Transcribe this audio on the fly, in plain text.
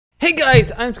Hey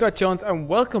guys, I'm ImScottJones and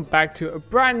welcome back to a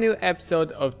brand new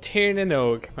episode of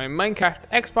Tir-Na-nOg, my Minecraft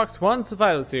Xbox One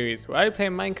survival series where I play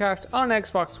Minecraft on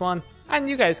Xbox One and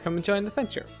you guys come and join the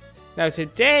adventure. Now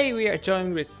today we are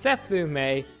joined with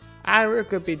May and we're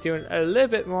going to be doing a little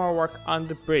bit more work on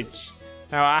the bridge.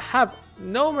 Now I have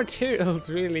no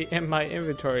materials really in my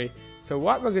inventory, so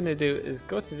what we're going to do is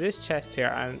go to this chest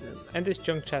here, and in this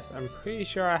junk chest I'm pretty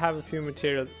sure I have a few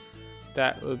materials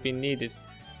that will be needed.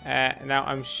 Now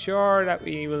I'm sure that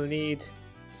we will need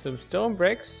some stone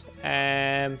bricks.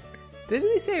 Did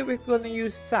we say we're going to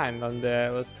use sand on the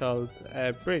what's called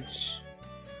bridge?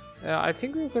 I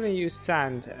think we're going to use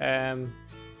sand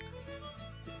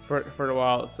for the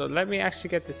wall. So let me actually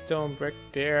get the stone brick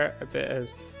there, a bit of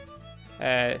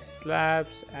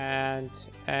slabs, and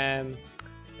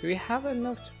do we have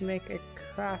enough to make a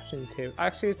crafting table?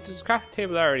 Actually, there's a crafting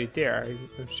table already there.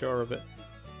 I'm sure of it.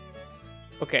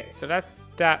 Okay, so that's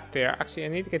that there. Actually, I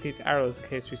need to get these arrows in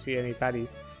case we see any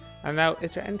baddies. And now,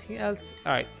 is there anything else?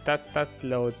 Alright, that's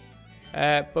loads.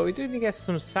 But we do need to get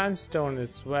some sandstone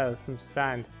as well, some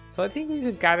sand. So I think we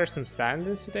could gather some sand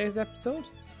in today's episode.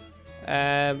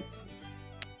 I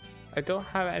don't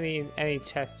have any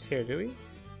chests here, do we?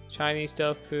 Shiny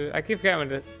stuff, food. I keep forgetting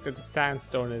where the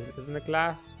sandstone is. Isn't it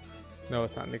glass? No,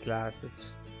 it's not in the glass.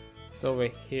 It's over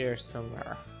here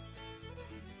somewhere.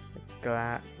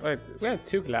 Glass. Wait, we have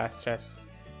two glass chests.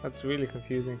 That's really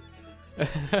confusing.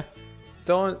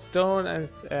 stone, and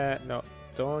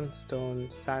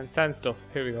sand stuff.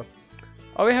 Here we go.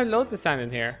 Oh, we have loads of sand in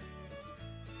here.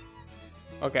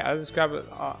 Okay, I'll just grab it,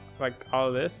 like all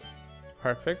of this.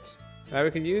 Perfect. Now we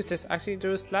can use this. Actually,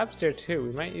 there are slabs there too.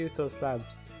 We might use those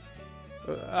slabs.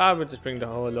 I will just bring the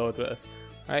whole load with us.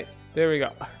 Right, there we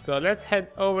go. So let's head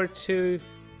over to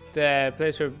the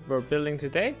place where we're building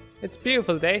today. It's a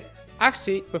beautiful day.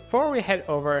 Actually, before we head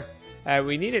over,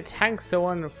 we need to thank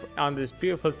someone on this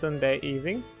beautiful Sunday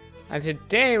evening. And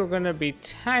today we're going to be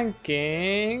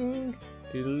thanking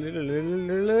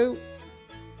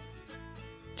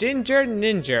Ginger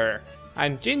Ninja.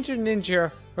 And Ginger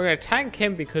Ninja, we're going to thank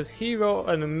him because he wrote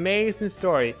an amazing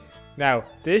story. Now,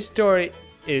 this story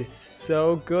is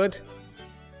so good.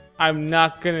 I'm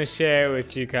not going to share it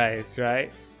with you guys,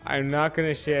 right? I'm not going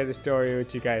to share the story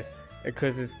with you guys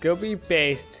because it's going to be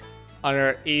based on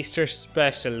our Easter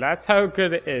special. That's how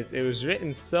good it is. It was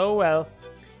written so well,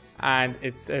 and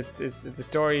the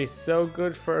story is so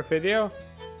good for a video.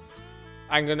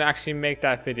 I'm gonna actually make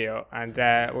that video, and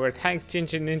we're gonna thank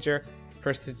Ginger Ninja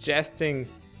for suggesting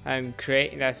and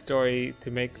creating that story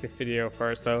to make the video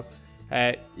for. So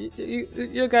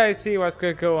you guys see what's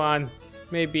gonna go on.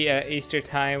 Maybe at Easter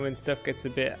time when stuff gets a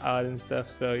bit odd and stuff.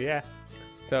 So yeah.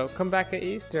 So come back at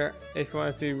Easter if you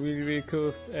want to see a really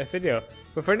cool video.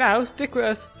 But for now, stick with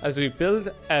us as we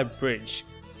build a bridge.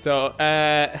 So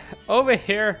over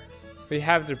here we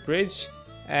have the bridge.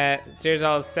 There's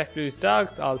all Blue's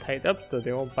dogs all tied up so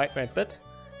they won't bite my butt.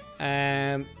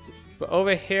 But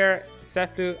over here,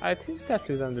 Blue, I think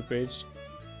Blue's on the bridge.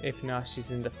 If not, she's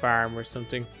in the farm or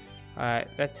something. Alright,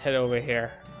 let's head over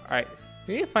here. Alright,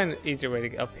 we need to find an easier way to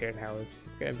get up here now. It's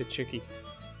getting a bit tricky.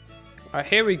 Alright,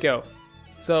 here we go.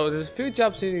 So there's a few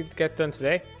jobs we need to get done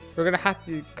today. We're gonna have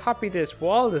to copy this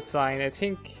wall design. I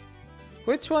think.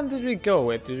 Which one did we go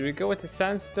with? Did we go with the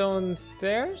sandstone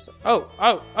stairs? Oh!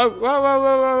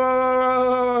 Whoa!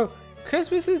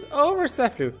 Christmas is over,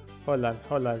 Blue. Hold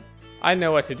on. I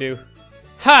know what to do.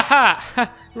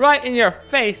 Ha! Right in your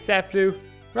face, Blue.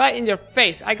 Right in your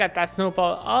face. I got that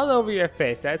snowball all over your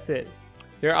face. That's it.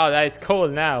 You're all that is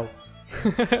cold now.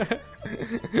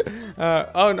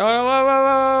 Oh no!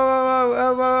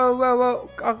 Whoa!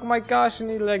 Oh my gosh! I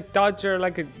need to like dodge her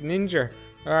like a ninja.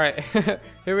 All right,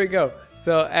 here we go.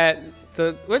 So,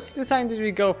 which design did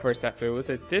we go for, Blue? Was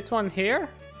it this one here?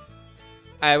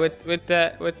 With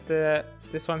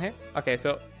this one here. Okay,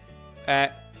 so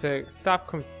to stop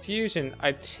confusion,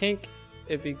 I think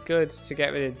it'd be good to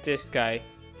get rid of this guy,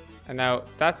 and now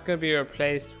that's gonna be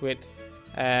replaced with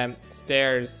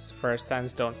stairs for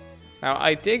sandstone. Now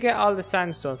I did get all the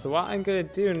sandstone, so what I'm gonna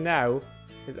do now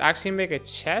is actually make a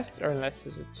chest, or unless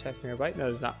there's a chest nearby.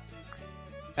 No, there's not.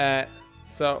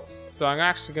 So I'm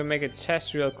actually gonna make a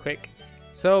chest real quick,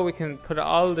 so we can put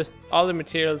all the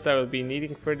materials that we'll be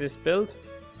needing for this build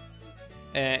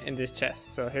in this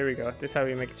chest. So here we go. This is how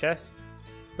we make a chest.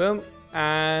 Boom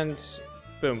and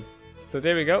boom. So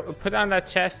there we go. We'll put on that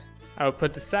chest. I will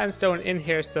put the sandstone in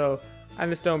here,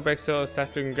 and the stone bricks, so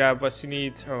Steph can grab what she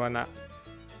needs or whatnot.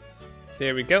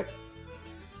 There we go.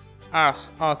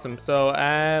 Awesome. So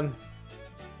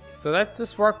let's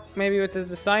just work maybe with this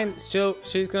design.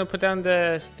 She's gonna put down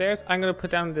the stairs. I'm gonna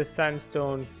put down the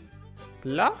sandstone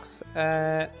blocks.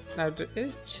 Now there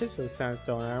is chisel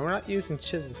sandstone, and we're not using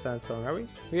chisel sandstone, are we?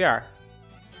 We are.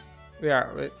 We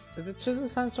are. Wait, is it chisel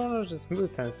sandstone or is it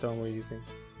smooth sandstone we're using?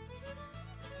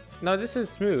 No, this is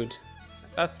smooth.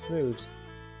 That's smooth.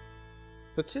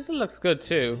 But chisel looks good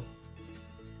too.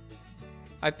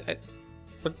 But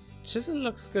chisel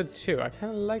looks good too. I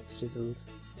kind of like chiseled.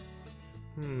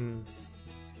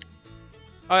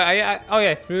 Oh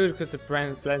yeah, smooth because it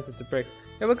blends with the bricks.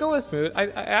 Yeah, we'll go with smooth. I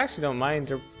actually don't mind.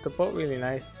 They're both really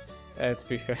nice, to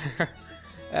be fair.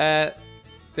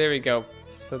 There we go.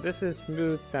 So this is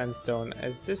smooth sandstone.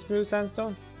 Is this smooth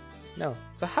sandstone? No.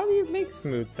 So how do you make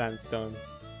smooth sandstone?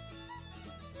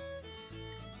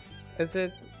 Is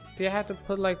it? Do you have to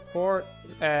put like 4?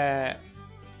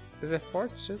 Is it 4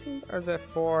 chiseled or is it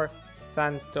 4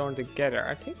 sandstone together?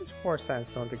 I think it's 4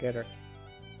 sandstone together.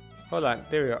 Hold on.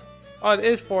 There we go. Oh, it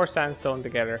is 4 sandstone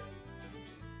together.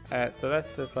 So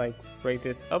let's just like break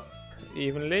this up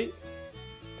evenly.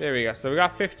 There we go. So we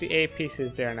got 58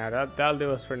 pieces there now. That'll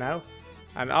do us for now.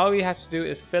 And all we have to do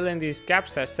is fill in these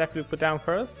gaps that Stephanie put down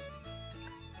for us.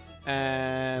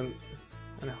 And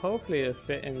hopefully it'll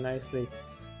fit in nicely.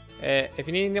 If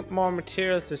you need more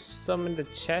materials, there's some in the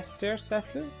chest there,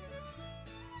 Stephanie.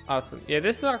 Awesome. Yeah,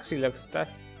 this actually looks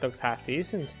half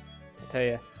decent, I tell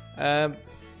you.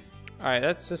 Alright,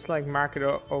 let's just like mark it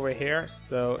over here,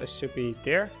 so it should be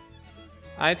there.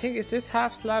 I think, is this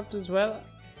half slabbed as well?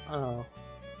 Oh.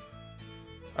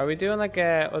 Are we doing like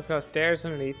what's called stairs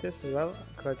underneath this as well?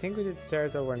 Because I think we did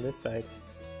stairs over on this side.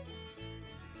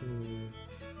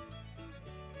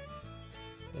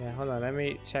 Yeah, hold on, let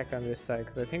me check on this side,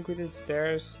 because I think we did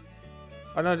stairs.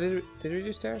 Oh no, did we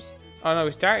do stairs? Oh no,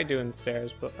 we started doing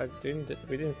stairs, but we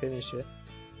didn't finish it.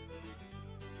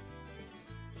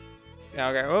 Yeah,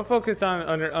 okay, we'll focus on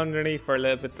underneath for a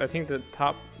little bit. I think the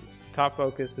top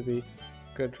focus will be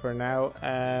good for now.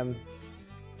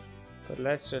 But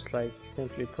let's just like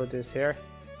simply put this here.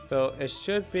 So it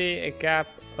should be a gap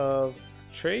of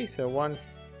 3. So 1,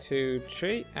 2,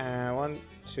 3, and 1,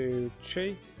 2,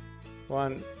 3,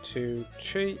 1, 2,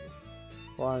 3,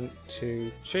 1,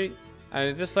 2, 3,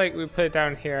 and just like we put it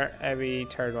down here every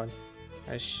third one.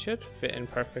 It should fit in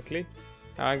perfectly.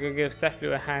 Now I'm gonna give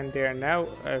Stephanie a hand there now.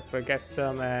 If I get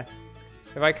some, if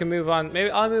I can move on, maybe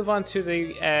I'll move on to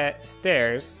the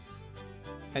stairs,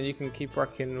 and you can keep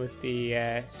working with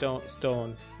the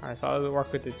stone. Alright, so I'll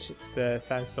work with the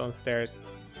sandstone stairs.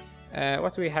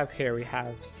 What do we have here? We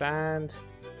have sand,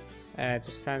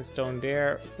 just sandstone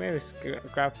there. Maybe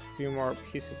grab a few more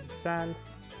pieces of sand,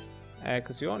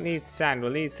 because we won't need sand.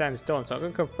 We'll need sandstone. So I'm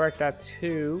gonna convert that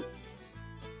to,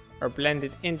 or blend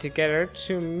it in together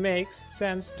to make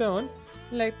sandstone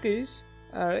like this.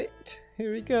 Alright,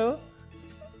 here we go.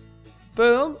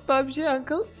 Boom, Bob's your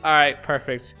uncle. Alright,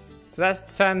 perfect. So that's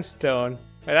sandstone.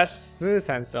 Wait, that's smooth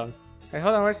sandstone. Wait,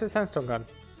 hold on, where's the sandstone gone?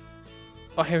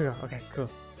 Oh, here we go. Okay, cool.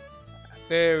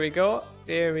 There we go.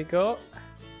 There we go.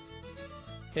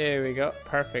 Here we go.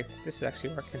 Perfect. This is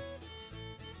actually working.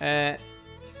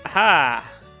 Aha!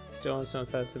 Jones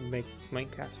knows how to make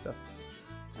Minecraft stuff.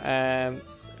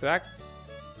 So that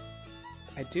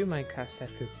I do Minecraft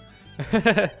stuff too.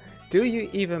 Do you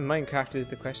even Minecraft is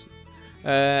the question.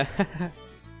 Yeah,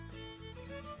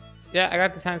 I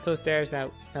got the sandstone stairs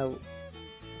now. Now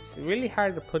it's really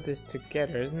hard to put this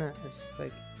together, isn't it? It's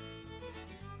like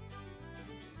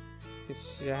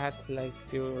you have to like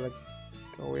do like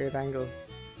a weird angle.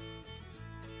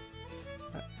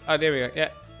 Oh, there we go.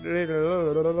 Yeah.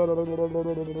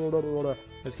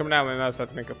 It's coming out of my mouth, so I have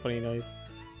to make a funny noise.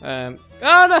 Oh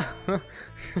no!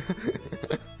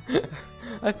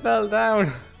 I fell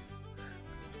down.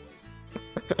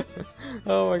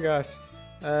 Oh my gosh.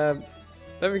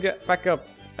 Let me get back up.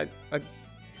 I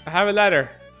have a ladder.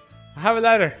 I have a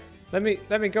ladder. Let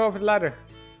me go up the ladder.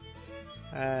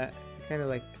 Kind of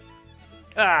like.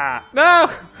 Ah no!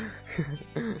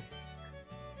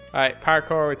 Alright,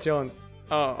 parkour with Jones.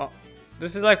 Oh,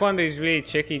 this is like one of these really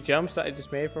tricky jumps that I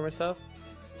just made for myself,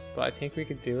 but I think we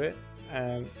could do it.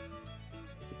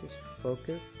 Just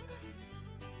focus.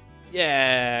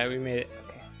 Yeah, we made it.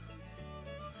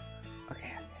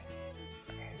 Okay,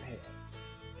 made it.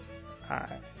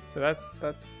 Alright, so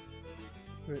that.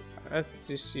 Let's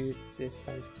just use this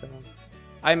sandstone.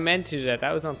 I meant to do that.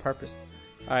 That was on purpose.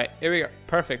 Alright, here we go.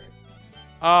 Perfect.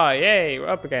 Oh, yay, we're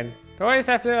up again. Don't worry,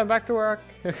 Stephanie, I'm back to work.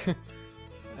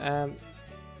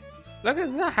 Look,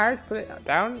 it's not hard to put it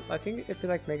down. I think if you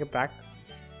like make it back.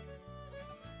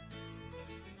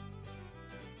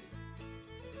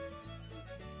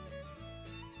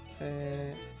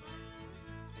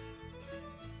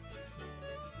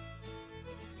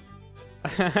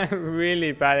 I'm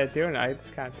really bad at doing it. I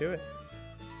just can't do it.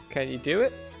 Can you do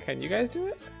it? Can you guys do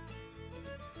it?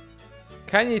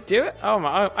 Can you do it? Oh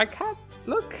my, I can't.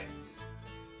 Look.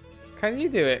 Can you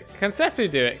do it? Can Stephanie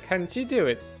do it? Can she do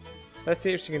it? Let's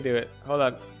see if she can do it. Hold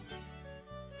on.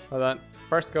 Hold on.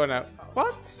 First go now.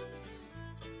 What?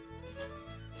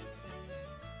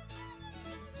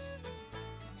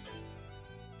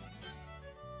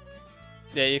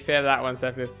 Yeah, you failed that one,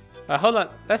 Stephanie. Hold on.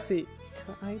 Let's see.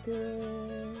 Can I do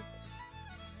it?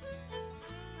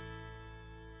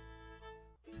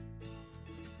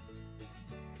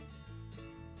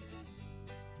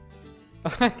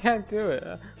 I can't do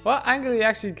it. What angle are you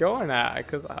actually going at?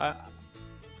 Because alright,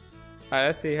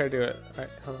 let's see her do it. Alright,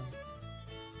 hold on.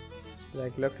 She's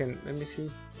like looking. Let me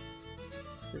see.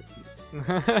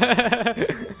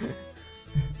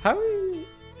 How are you?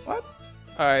 What?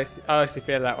 Alright, oh, she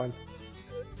failed that one.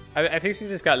 I think she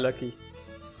just got lucky.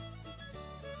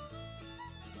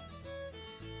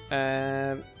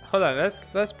 Hold on.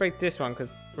 Let's break this one because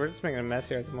we're just making a mess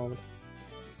here at the moment.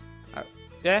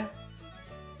 Yeah.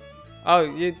 Oh,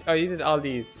 you did all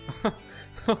these.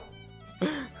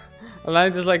 And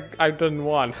I'm just like, I've done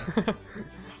one.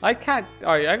 I can't.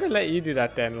 Alright, I'm gonna let you do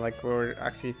that then. Like we're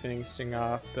actually finishing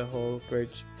off the whole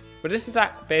bridge. But this is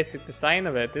that basic design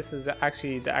of it. This is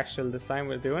actually the actual design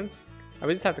we're doing. And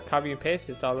we just have to copy and paste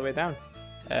this all the way down.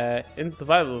 In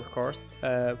survival, of course.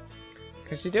 Can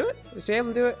she do it? Is she able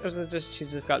to do it? Or is it just she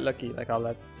just got lucky like all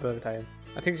the other times?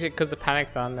 I think because the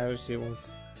panic's on now, she won't.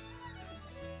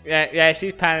 Yeah,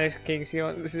 she's panicking.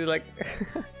 She's like.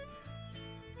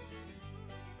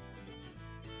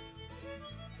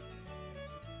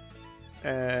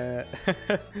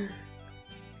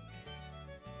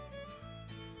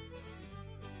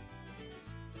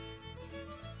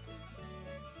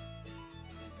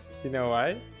 You know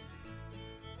why?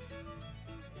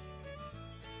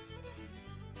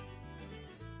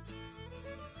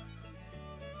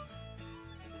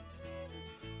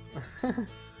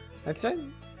 I tried.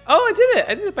 Oh, I did it!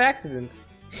 I did it by accident.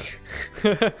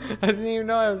 I didn't even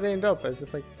know I was aimed up. I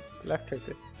just like left clicked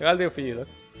it. I'll do it for you, look.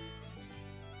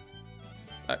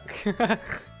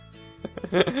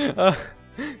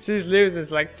 She's losing.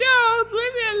 It's like, Jones,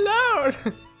 leave me alone!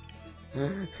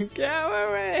 Go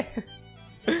away!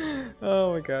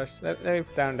 Oh my gosh. Let me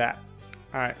put down that.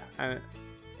 Alright.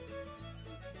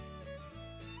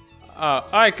 Oh,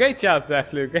 alright, great job,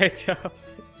 Zephlou. Great job.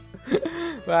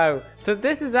 Wow. So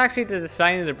this is actually the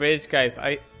design of the bridge, guys.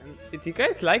 Do you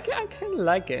guys like it? I kind of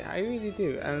like it. I really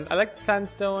do. And I like the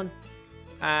sandstone.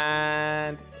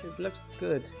 And it looks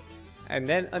good. And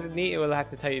then underneath it, we'll have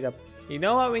to tidy it up. You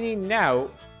know what we need now?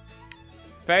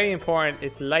 Very important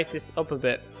is to light this up a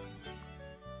bit.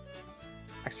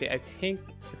 Actually, I think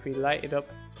if we light it up,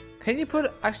 can you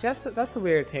put? Actually, that's a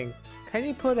weird thing. Can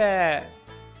you put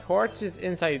torches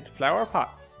inside flower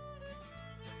pots?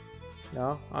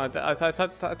 No, I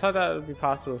thought that would be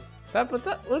possible. But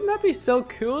wouldn't that be so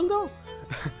cool though?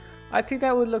 I think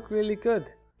that would look really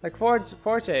good. Like Forge,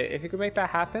 if you could make that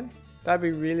happen, that'd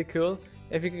be really cool.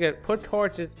 If you could put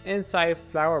torches inside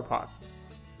flower pots.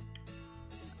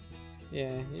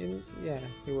 Yeah, you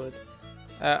would.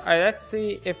 Alright, let's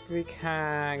see if we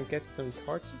can get some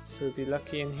torches. We'll be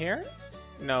lucky in here.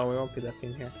 No, we won't be lucky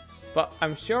in here. But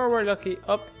I'm sure we're lucky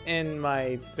up in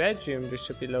my bedroom. There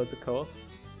should be loads of coal.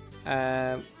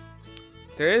 There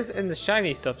is in the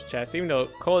shiny stuff chest, even though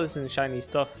coal is in the shiny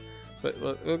stuff. But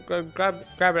we'll grab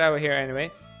it out of here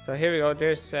anyway. So here we go.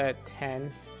 There's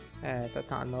 10. That's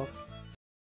not enough.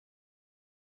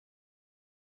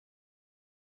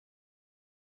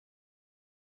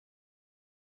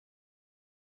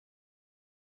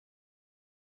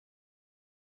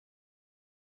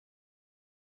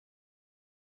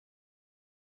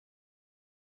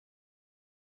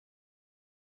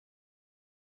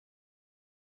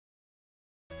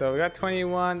 So we got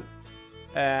 21,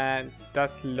 and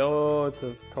that's loads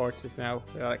of torches now.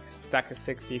 We're like a stack of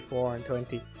 64 and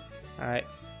 20. Alright.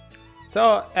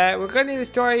 So we're gonna need a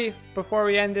story before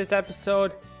we end this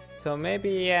episode. So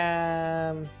maybe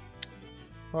well,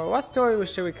 what story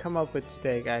should we come up with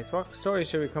today, guys? What story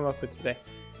should we come up with today?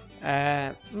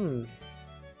 I'm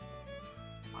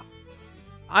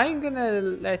gonna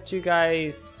let you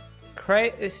guys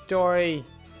create a story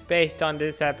based on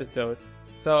this episode.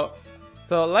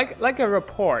 So like a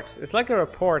report. It's like a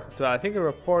report as well. I think a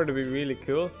report would be really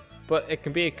cool, but it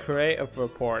can be a creative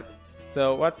report.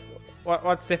 So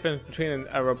what's different between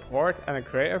a report and a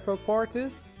creative report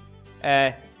is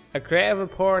a creative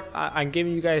report. I'm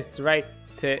giving you guys the right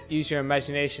to use your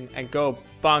imagination and go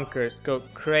bonkers, go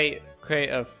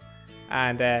creative.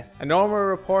 And a normal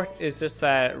report is just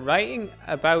writing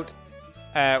about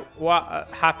what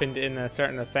happened in a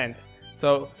certain event.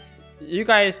 So you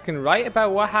guys can write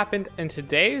about what happened in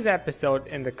today's episode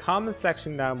in the comment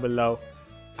section down below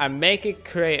and make it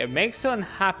creative. Make something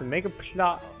happen. Make a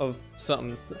plot of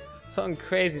something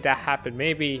crazy that happened.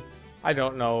 Maybe, I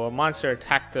don't know, a monster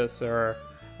attacked us, or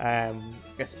a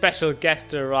special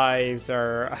guest arrived,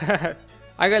 or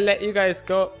I'm gonna let you guys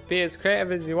go be as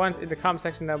creative as you want in the comment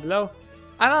section down below.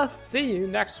 And I'll see you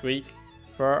next week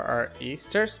for our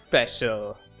Easter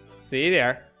special. See you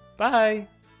there. Bye.